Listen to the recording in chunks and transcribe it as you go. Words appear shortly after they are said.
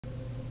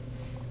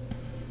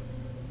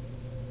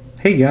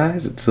Hey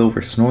guys, it's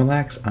Silver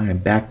Snorlax. I am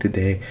back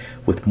today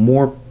with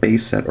more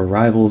base set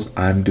arrivals.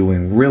 I'm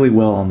doing really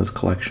well on this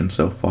collection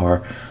so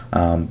far.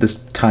 This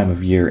time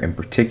of year in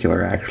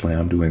particular, actually,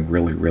 I'm doing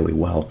really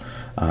well.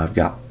 I've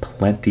got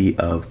plenty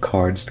of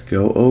cards to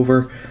go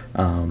over.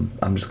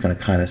 I'm just going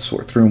to kind of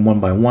sort through them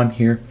one by one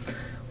here.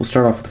 We'll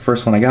start off with the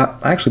first one I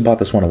got. I actually bought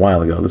this one a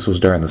while ago. This was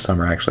during the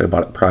summer, actually. I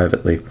bought it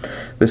privately.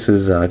 This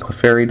is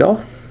Clefairy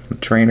Doll, the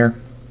trainer.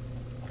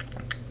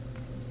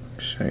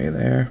 Show you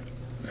there.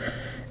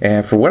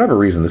 And for whatever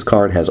reason, this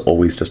card has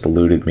always just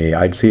eluded me.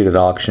 I'd see it at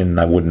auction,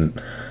 I wouldn't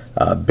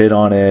bid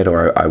on it,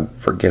 or I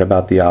forget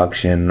about the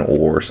auction,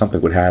 or something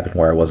would happen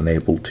where I wasn't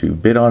able to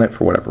bid on it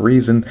for whatever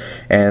reason.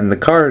 And the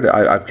card,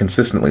 I've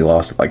consistently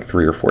lost it like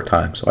 3 or 4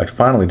 times, so I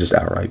finally just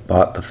outright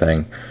bought the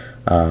thing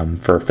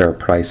for a fair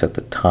price at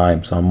the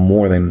time, so I'm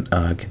more than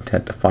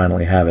content to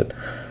finally have it.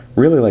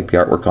 Really like the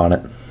artwork on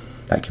it,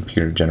 that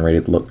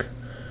computer-generated look,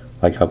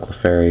 like how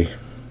Clefairy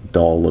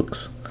Doll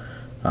looks.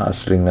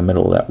 Sitting in the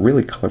middle of that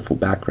really colorful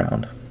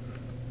background.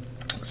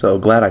 So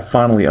glad I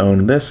finally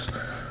owned this.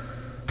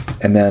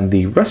 And then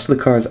the rest of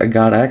the cards I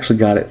actually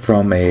got it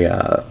from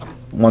a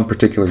one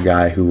particular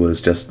guy who was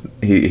just,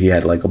 he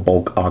had like a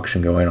bulk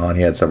auction going on.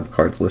 He had several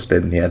cards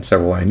listed and he had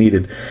several I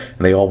needed,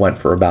 and they all went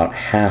for about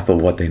half of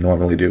what they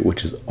normally do,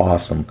 which is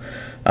awesome,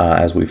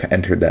 as we've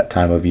entered that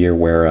time of year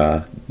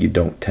where you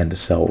don't tend to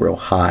sell real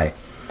high.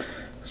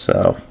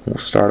 So we'll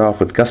start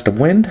off with Gust of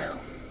Wind,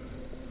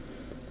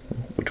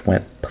 which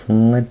went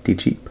plenty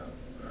cheap.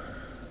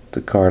 It's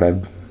a card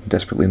I've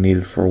desperately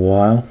needed for a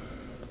while.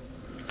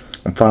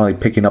 I'm finally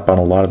picking up on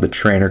a lot of the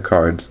trainer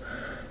cards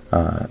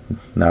now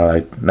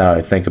that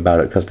I think about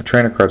it, because the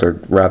trainer cards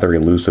are rather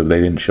elusive.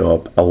 They didn't show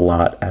up a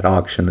lot at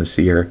auction this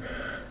year,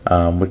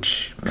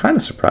 which kind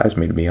of surprised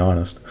me, to be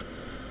honest.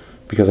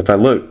 Because if I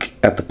look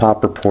at the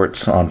pop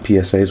reports on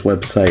PSA's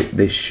website,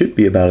 they should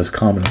be about as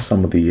common as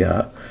some of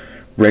the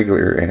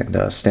regular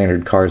and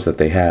standard cards that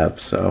they have.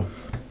 So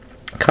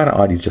kind of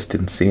odd you just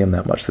didn't see him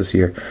that much this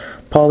year.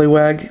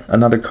 Poliwag,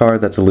 another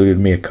card that's eluded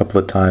me a couple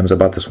of times. I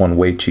bought this one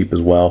way cheap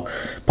as well.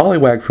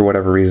 Poliwag, for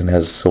whatever reason,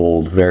 has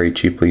sold very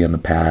cheaply in the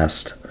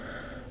past.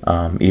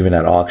 Even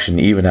at auction,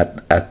 even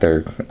at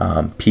their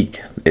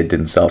peak, it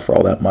didn't sell for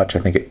all that much. I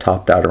think it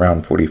topped out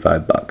around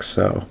 45 bucks.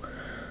 So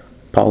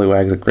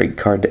Poliwag is a great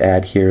card to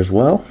add here as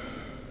well.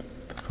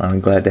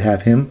 Finally glad to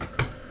have him.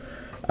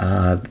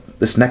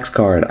 This next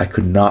card I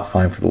could not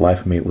find for the life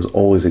of me. It was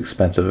always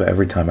expensive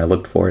every time I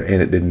looked for it,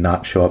 and it did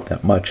not show up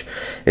that much.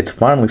 It's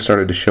finally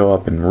started to show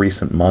up in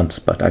recent months,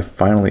 but I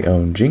finally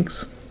own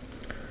Jinx.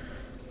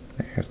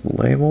 There's the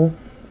label.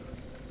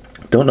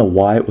 Don't know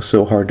why it was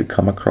so hard to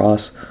come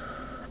across.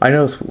 I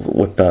noticed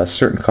with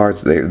certain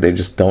cards, they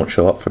just don't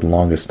show up for the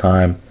longest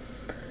time.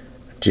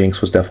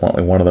 Jinx was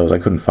definitely one of those. I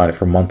couldn't find it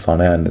for months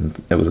on end,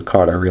 and it was a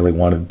card I really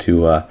wanted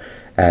to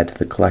add to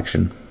the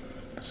collection.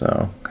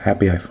 So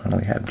happy I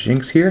finally have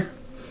Jinx here.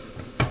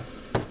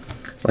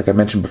 Like I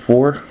mentioned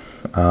before,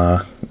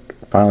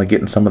 finally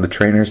getting some of the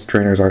trainers. The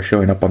trainers are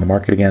showing up on the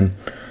market again.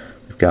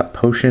 We've got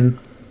Potion.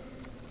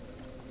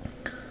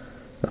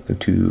 Nothing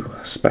too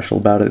special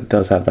about it. It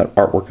does have that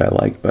artwork I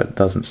like, but it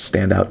doesn't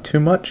stand out too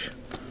much.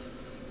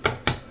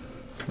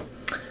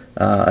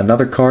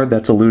 Another card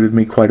that's eluded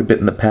me quite a bit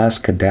in the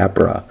past,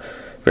 Kadabra.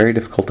 Very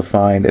difficult to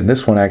find, and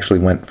this one actually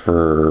went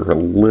for a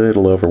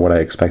little over what I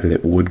expected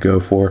it would go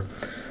for.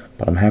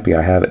 But I'm happy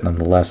I have it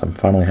nonetheless. I'm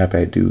finally happy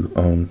I do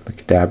own the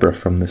Kadabra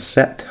from this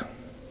set.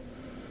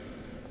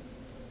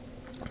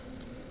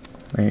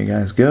 There you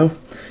guys go.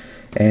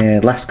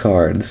 And last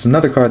card. This is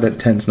another card that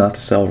tends not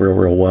to sell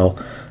real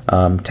well.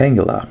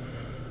 Tangela.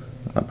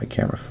 Let my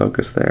camera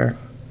focus there.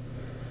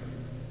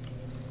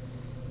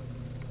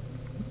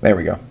 There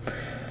we go.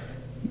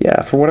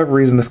 Yeah, for whatever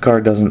reason, this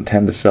card doesn't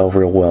tend to sell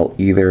real well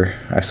either.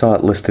 I saw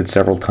it listed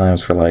several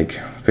times for like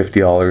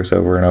 $50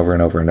 over and over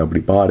and over, and nobody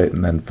bought it.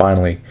 And then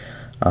finally,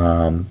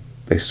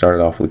 they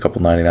started off with a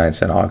couple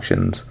 99-cent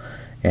auctions,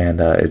 and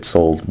it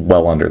sold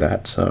well under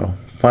that. So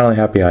finally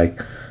happy I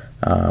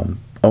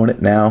own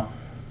it now.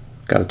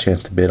 Got a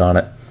chance to bid on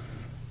it,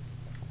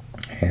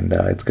 and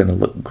it's going to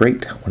look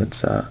great when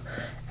it's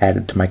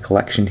added to my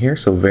collection here.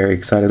 So very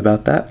excited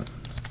about that.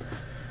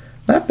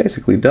 That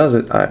basically does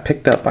it. I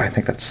picked up, I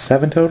think that's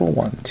 7 total.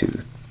 1,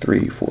 2,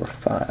 3, 4,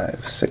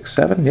 5, 6,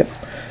 7. Yep.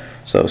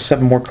 So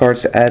 7 more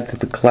cards to add to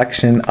the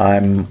collection.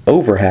 I'm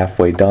over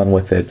halfway done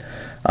with it.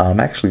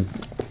 I'm actually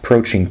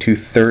approaching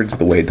 2/3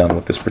 the way done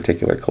with this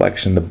particular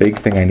collection. The big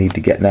thing I need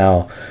to get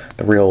now,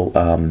 the real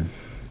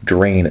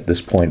drain at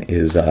this point,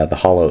 is the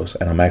hollows,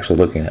 and I'm actually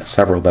looking at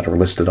several that are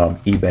listed on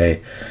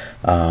eBay,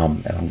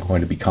 and I'm going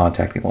to be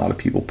contacting a lot of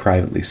people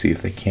privately, see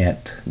if they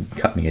can't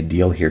cut me a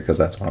deal here, because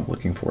that's what I'm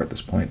looking for at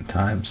this point in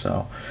time.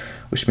 So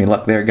wish me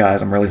luck there,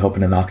 guys. I'm really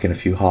hoping to knock in a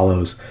few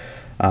hollows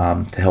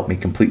to help me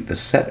complete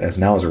this set, as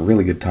now is a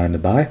really good time to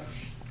buy.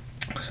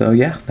 So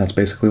yeah, that's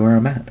basically where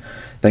I'm at.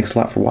 Thanks a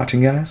lot for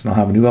watching, guys, and I'll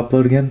have a new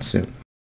upload again soon.